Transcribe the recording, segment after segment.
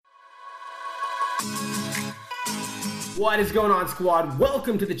What is going on, squad?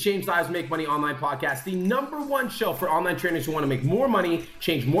 Welcome to the Change Lives, Make Money Online podcast, the #1 show for online trainers who want to make more money,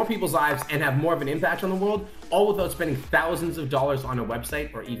 change more people's lives, and have more of an impact on the world, all without spending thousands of dollars on a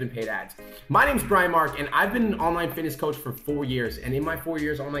website or even paid ads. My name's Brian Mark, and I've been an online fitness coach for 4 years. And in my 4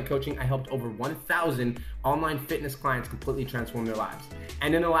 years online coaching, I helped over 1,000 online fitness clients completely transform their lives.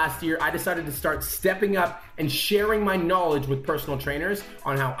 And in the last year, I decided to start stepping up and sharing my knowledge with personal trainers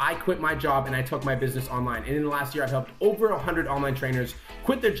on how I quit my job and I took my business online. And in the last year, I've helped over 100 online trainers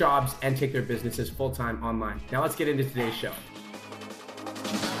quit their jobs and take their businesses full-time online. Now let's get into today's show.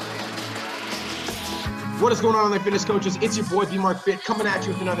 What is going on, online fitness coaches? It's your boy, B-Mark Fit, coming at you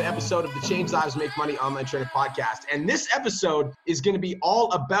with another episode of the Change Lives, Make Money Online Trainer podcast. And this episode is going to be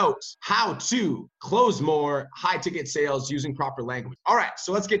all about how to close more high-ticket sales using proper language. All right,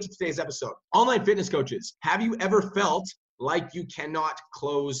 so let's get to today's episode. Online fitness coaches, have you ever felt like you cannot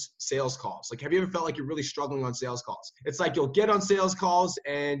close sales calls? Like, have you ever felt like you're really struggling on sales calls? It's like you'll get on sales calls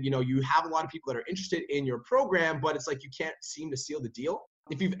and, you have a lot of people that are interested in your program, but it's like you can't seem to seal the deal.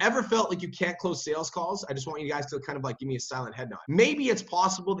 If you've ever felt like you can't close sales calls, I just want you guys to kind of like give me a silent head nod. Maybe it's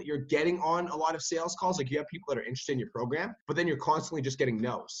possible that you're getting on a lot of sales calls, like you have people that are interested in your program, but then you're constantly just getting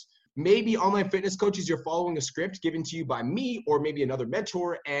no's. Maybe online fitness coaches, you're following a script given to you by me or maybe another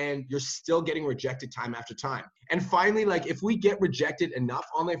mentor, and you're still getting rejected time after time. And finally, like if we get rejected enough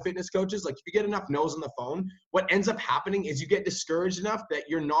online fitness coaches, like if you get enough no's on the phone, what ends up happening is you get discouraged enough that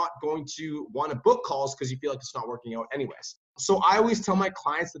you're not going to want to book calls because you feel like it's not working out anyways. So I always tell my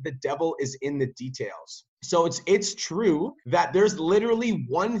clients that the devil is in the details. So it's true that there's literally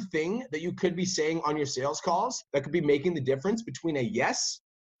one thing that you could be saying on your sales calls that could be making the difference between a yes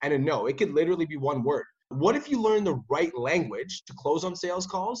and a no. It could literally be one word. What if you learn the right language to close on sales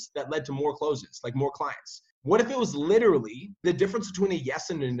calls that led to more closes, like more clients? What if it was literally the difference between a yes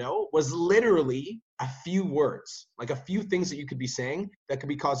and a no was literally a few words, like a few things that you could be saying that could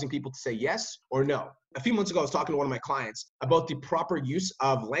be causing people to say yes or no? A few months ago, I was talking to one of my clients about the proper use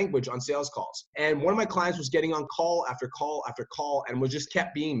of language on sales calls. And one of my clients was getting on call after call after call and was just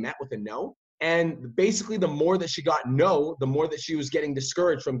kept being met with a no. And basically, the more that she got no, the more that she was getting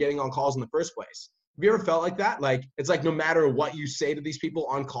discouraged from getting on calls in the first place. Have you ever felt like that? Like, it's like no matter what you say to these people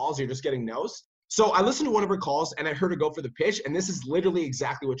on calls, you're just getting no's. So I listened to one of her calls and I heard her go for the pitch. And this is literally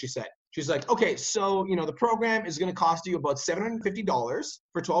exactly what she said. She's like, okay, so, the program is going to cost you about $750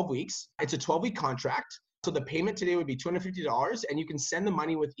 for 12 weeks. It's a 12-week contract. So the payment today would be $250 and you can send the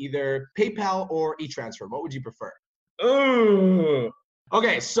money with either PayPal or e-transfer. What would you prefer?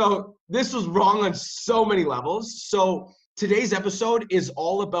 Okay, so this was wrong on so many levels. So today's episode is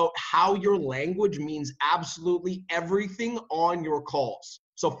all about how your language means absolutely everything on your calls.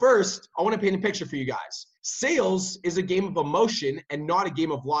 So first, I want to paint a picture for you guys. Sales is a game of emotion and not a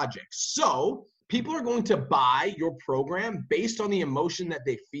game of logic. So people are going to buy your program based on the emotion that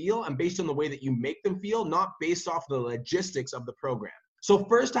they feel and based on the way that you make them feel, not based off the logistics of the program. So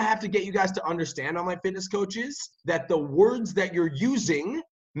first, I have to get you guys to understand, online fitness coaches, that the words that you're using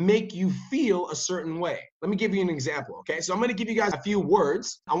make you feel a certain way. Let me give you an example, okay? So I'm going to give you guys a few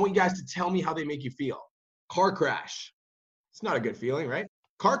words. I want you guys to tell me how they make you feel. Car crash. It's not a good feeling, right?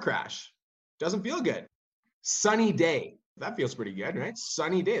 Car crash. Doesn't feel good. Sunny day. That feels pretty good, right?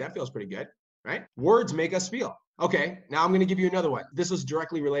 Sunny day. That feels pretty good, right? Words make us feel. Okay, now I'm going to give you another one. This was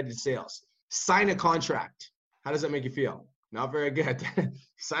directly related to sales. Sign a contract. How does that make you feel? Not very good.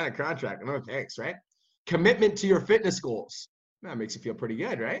 Sign a contract. No thanks, right? Commitment to your fitness goals. That makes you feel pretty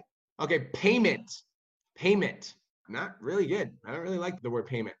good, right? Okay, payment. Payment. Not really good. I don't really like the word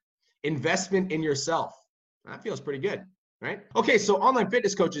payment. Investment in yourself. That feels pretty good, right? Okay, so online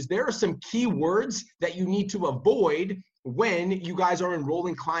fitness coaches, there are some key words that you need to avoid when you guys are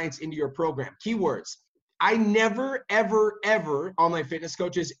enrolling clients into your program. Keywords. I never, ever, ever, online fitness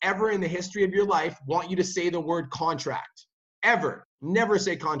coaches, ever in the history of your life want you to say the word contract. Ever. Never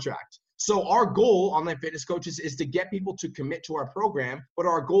say contract. So our goal, online fitness coaches, is to get people to commit to our program, but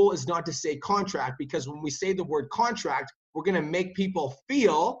our goal is not to say contract, because when we say the word contract, we're going to make people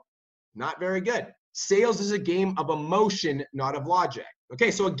feel not very good. Sales is a game of emotion, not of logic. Okay,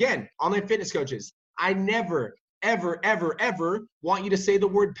 so again, online fitness coaches, I never, ever, ever, ever want you to say the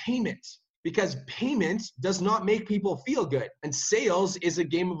word payment, because payment does not make people feel good. And sales is a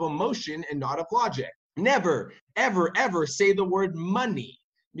game of emotion and not of logic. Never, ever, ever say the word money,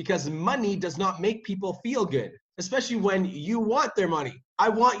 because money does not make people feel good, especially when you want their money. I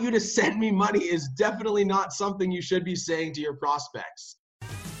want you to send me money is definitely not something you should be saying to your prospects.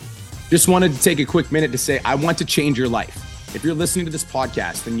 Just wanted to take a quick minute to say, I want to change your life. If you're listening to this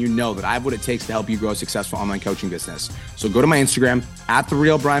podcast, then you know that I have what it takes to help you grow a successful online coaching business. So go to my Instagram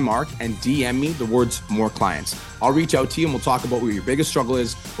 @TheRealBrianMark and DM me the words more clients. I'll reach out to you and we'll talk about what your biggest struggle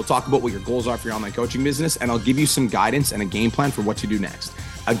is. We'll talk about what your goals are for your online coaching business, and I'll give you some guidance and a game plan for what to do next.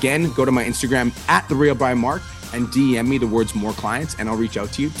 Again, go to my Instagram @TheRealBrianMark and DM me the words more clients, and I'll reach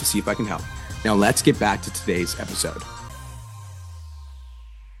out to you to see if I can help. Now let's get back to today's episode.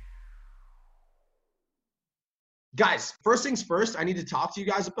 Guys, first things first, I need to talk to you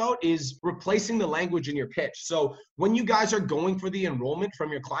guys about is replacing the language in your pitch. So when you guys are going for the enrollment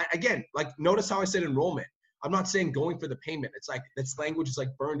from your client, again, like notice how I said enrollment. I'm not saying going for the payment. It's like this language is like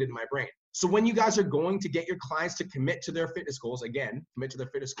burned into my brain. So when you guys are going to get your clients to commit to their fitness goals, again, commit to their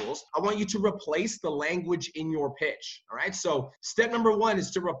fitness goals, I want you to replace the language in your pitch. All right. So step number one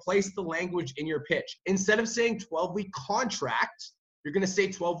is to replace the language in your pitch. Instead of saying 12-week contract, you're going to say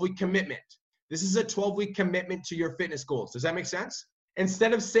 12-week commitment. This is a 12-week commitment to your fitness goals. Does that make sense?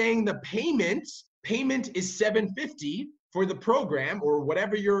 Instead of saying the payment is $750 for the program or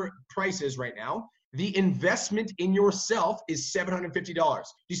whatever your price is right now, the investment in yourself is $750. Do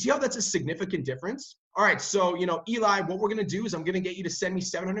you see how that's a significant difference? All right, so, Eli, what we're gonna do is I'm gonna get you to send me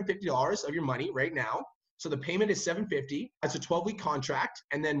 $750 of your money right now. So the payment is $750. That's a 12-week contract.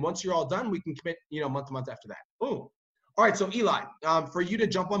 And then once you're all done, we can commit, month to month after that. Boom. All right, so Eli, for you to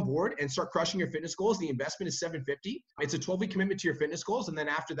jump on board and start crushing your fitness goals, the investment is $750. It's a 12-week commitment to your fitness goals, and then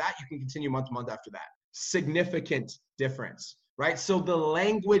after that, you can continue month to month after that. Significant difference, right? So the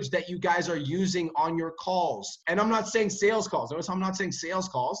language that you guys are using on your calls, and I'm not saying sales calls. Notice I'm not saying sales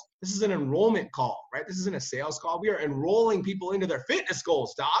calls. This is an enrollment call, right? This isn't a sales call. We are enrolling people into their fitness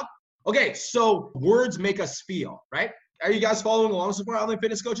goals, dog. Okay, so words make us feel, right? Are you guys following along so far, online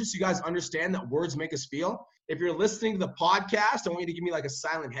fitness coaches? So you guys understand that words make us feel? If you're listening to the podcast, I want you to give me like a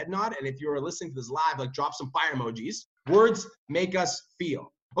silent head nod. And if you're listening to this live, like drop some fire emojis. Words make us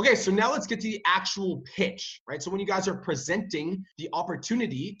feel. Okay, so now let's get to the actual pitch, right? So when you guys are presenting the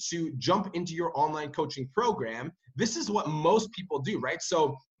opportunity to jump into your online coaching program, this is what most people do, right?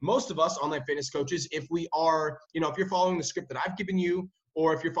 So most of us online fitness coaches, if we are, if you're following the script that I've given you,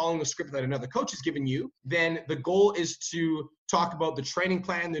 or if you're following the script that another coach has given you, then the goal is to talk about the training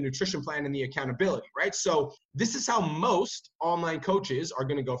plan, the nutrition plan, and the accountability, right? So this is how most online coaches are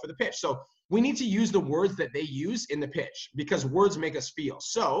going to go for the pitch. So we need to use the words that they use in the pitch because words make us feel.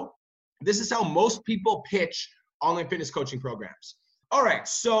 So this is how most people pitch online fitness coaching programs. All right,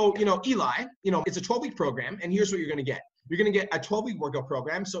 so, Eli, it's a 12-week program, and here's what you're going to get. You're going to get a 12-week workout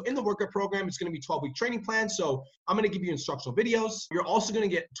program. So in the workout program, it's going to be 12-week training plan. So I'm going to give you instructional videos. You're also going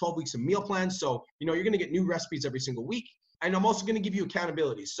to get 12 weeks of meal plans. So, you're going to get new recipes every single week. And I'm also going to give you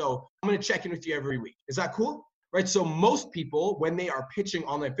accountability. So I'm going to check in with you every week. Is that cool? Right? So most people, when they are pitching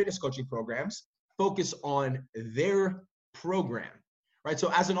online fitness coaching programs, focus on their program. Right?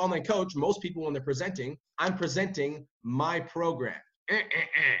 So as an online coach, most people, when they're presenting, I'm presenting my program.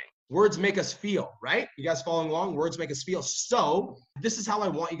 Words make us feel, right? You guys following along? Words make us feel. So this is how I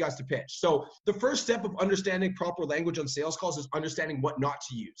want you guys to pitch. So the first step of understanding proper language on sales calls is understanding what not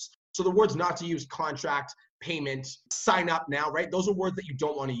to use. So the words not to use: contract, payment, sign up now, right? Those are words that you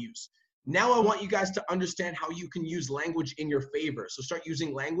don't want to use. Now I want you guys to understand how you can use language in your favor. So start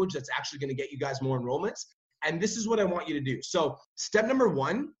using language that's actually going to get you guys more enrollments. And this is what I want you to do. So step number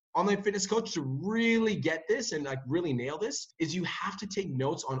one, online fitness coach, to really get this and like really nail this, is you have to take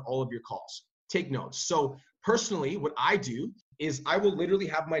notes on all of your calls. Take notes. So personally, what I do is I will literally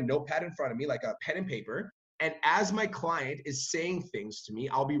have my notepad in front of me, like a pen and paper. And as my client is saying things to me,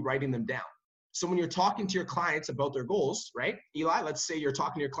 I'll be writing them down. So when you're talking to your clients about their goals, right? Eli, let's say you're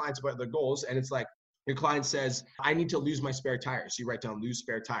talking to your clients about their goals, and it's like your client says, I need to lose my spare tire. So you write down lose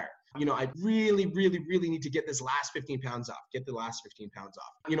spare tire. I really, really, really need to get this last 15 pounds off. Get the last 15 pounds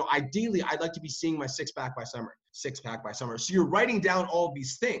off. Ideally, I'd like to be seeing my six-pack by summer. Six-pack by summer. So you're writing down all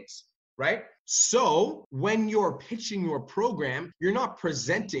these things, right? So when you're pitching your program, you're not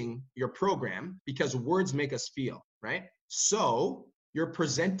presenting your program because words make us feel, right? So you're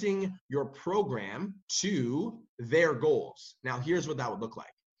presenting your program to their goals. Now, here's what that would look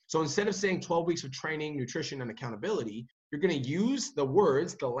like. So instead of saying 12 weeks of training, nutrition, and accountability, you're going to use the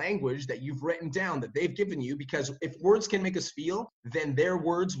words, the language that you've written down that they've given you, because if words can make us feel, then their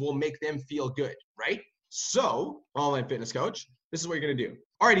words will make them feel good, right? So, online fitness coach, this is what you're going to do.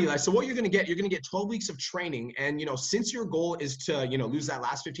 All right, Eli, so what you're going to get 12 weeks of training. And, since your goal is to, lose that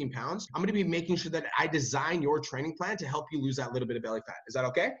last 15 pounds, I'm going to be making sure that I design your training plan to help you lose that little bit of belly fat. Is that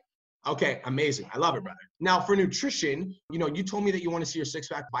okay? Okay, amazing. I love it, brother. Now for nutrition, you told me that you want to see your six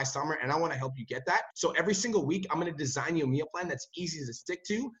pack by summer, and I want to help you get that. So every single week, I'm going to design you a meal plan that's easy to stick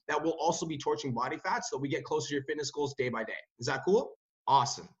to, that will also be torching body fat so that we get closer to your fitness goals day by day. Is that cool?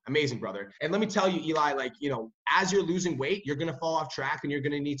 Awesome. Amazing, brother. And let me tell you, Eli, as you're losing weight, you're going to fall off track and you're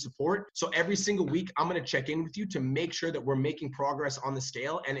going to need support. So every single week, I'm going to check in with you to make sure that we're making progress on the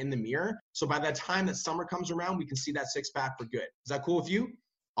scale and in the mirror. So by the time that summer comes around, we can see that six pack for good. Is that cool with you?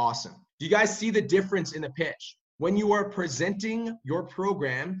 Awesome. Do you guys see the difference in the pitch? When you are presenting your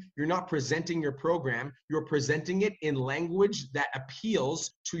program, you're not presenting your program, you're presenting it in language that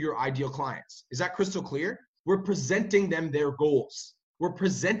appeals to your ideal clients. Is that crystal clear? We're presenting them their goals. We're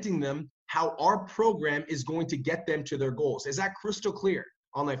presenting them how our program is going to get them to their goals. Is that crystal clear,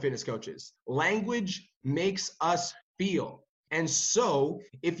 online fitness coaches? Language makes us feel. And so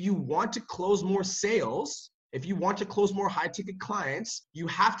if you want to close more sales, if you want to close more high-ticket clients, you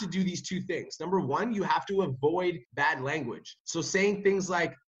have to do these two things. Number one, you have to avoid bad language. So saying things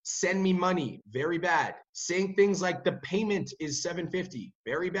like, send me money, very bad. Saying things like, the payment is $750,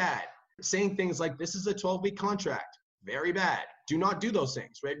 very bad. Saying things like, this is a 12-week contract, very bad. Do not do those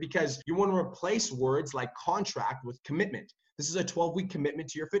things, right? Because you want to replace words like contract with commitment. This is a 12-week commitment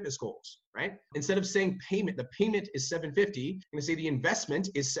to your fitness goals, right? Instead of saying payment, the payment is $750, you're going to say the investment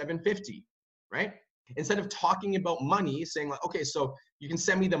is $750, right? Instead of talking about money, saying like, okay, so you can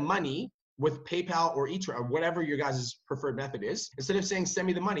send me the money with PayPal or or whatever your guys' preferred method is. Instead of saying send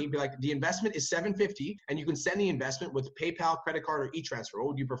me the money, be like, the investment is $750 and you can send the investment with PayPal, credit card, or e-transfer. What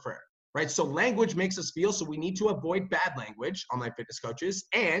would you prefer? Right? So language makes us feel, so we need to avoid bad language, online fitness coaches,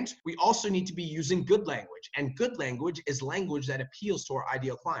 and we also need to be using good language. And good language is language that appeals to our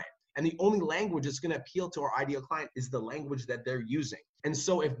ideal client. And the only language that's going to appeal to our ideal client is the language that they're using. And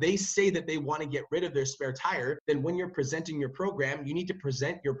so if they say that they want to get rid of their spare tire, then when you're presenting your program, you need to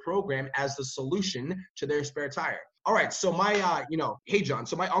present your program as the solution to their spare tire. All right, so my, hey John,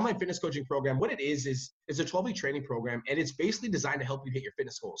 so my online fitness coaching program, what it is a 12-week training program, and it's basically designed to help you hit your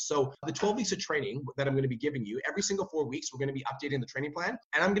fitness goals. So the 12 weeks of training that I'm going to be giving you, every single 4 weeks, we're going to be updating the training plan,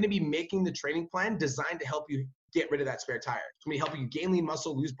 and I'm going to be making the training plan designed to help you get rid of that spare tire. It's going to help you gain lean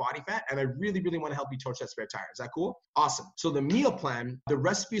muscle, lose body fat, and I really, really want to help you torch that spare tire. Is that cool? Awesome. So the meal plan, the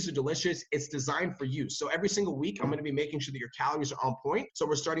recipes are delicious. It's designed for you. So every single week, I'm going to be making sure that your calories are on point. So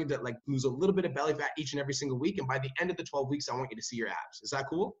we're starting to lose a little bit of belly fat each and every single week. And by the end of the 12 weeks, I want you to see your abs. Is that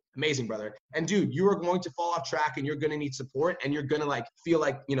cool? Amazing, brother. And dude, you are going to fall off track and you're going to need support and you're going to feel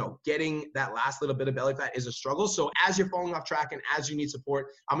like, getting that last little bit of belly fat is a struggle. So as you're falling off track and as you need support,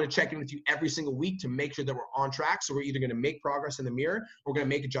 I'm going to check in with you every single week to make sure that we're on track. So we're either going to make progress in the mirror or we're going to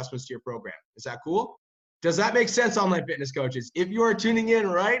make adjustments to your program. Is that cool? Does that make sense, online fitness coaches? If you are tuning in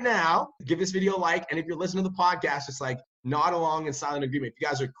right now, give this video a like. And if you're listening to the podcast, just nod along in silent agreement. If you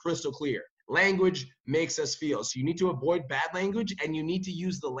guys are crystal clear. Language makes us feel. So you need to avoid bad language and you need to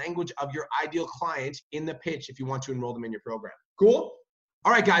use the language of your ideal client in the pitch if you want to enroll them in your program. Cool?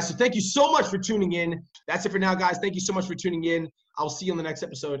 All right, guys. So thank you so much for tuning in. That's it for now, guys. Thank you so much for tuning in. I'll see you on the next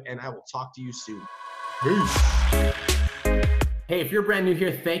episode and I will talk to you soon. Peace. Hey, if you're brand new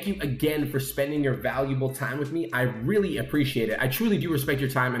here, thank you again for spending your valuable time with me. I really appreciate it. I truly do respect your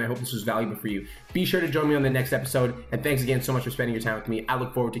time, and I hope this was valuable for you. Be sure to join me on the next episode, and thanks again so much for spending your time with me. I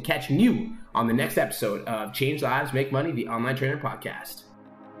look forward to catching you on the next episode of Change Lives, Make Money, the Online Trainer Podcast.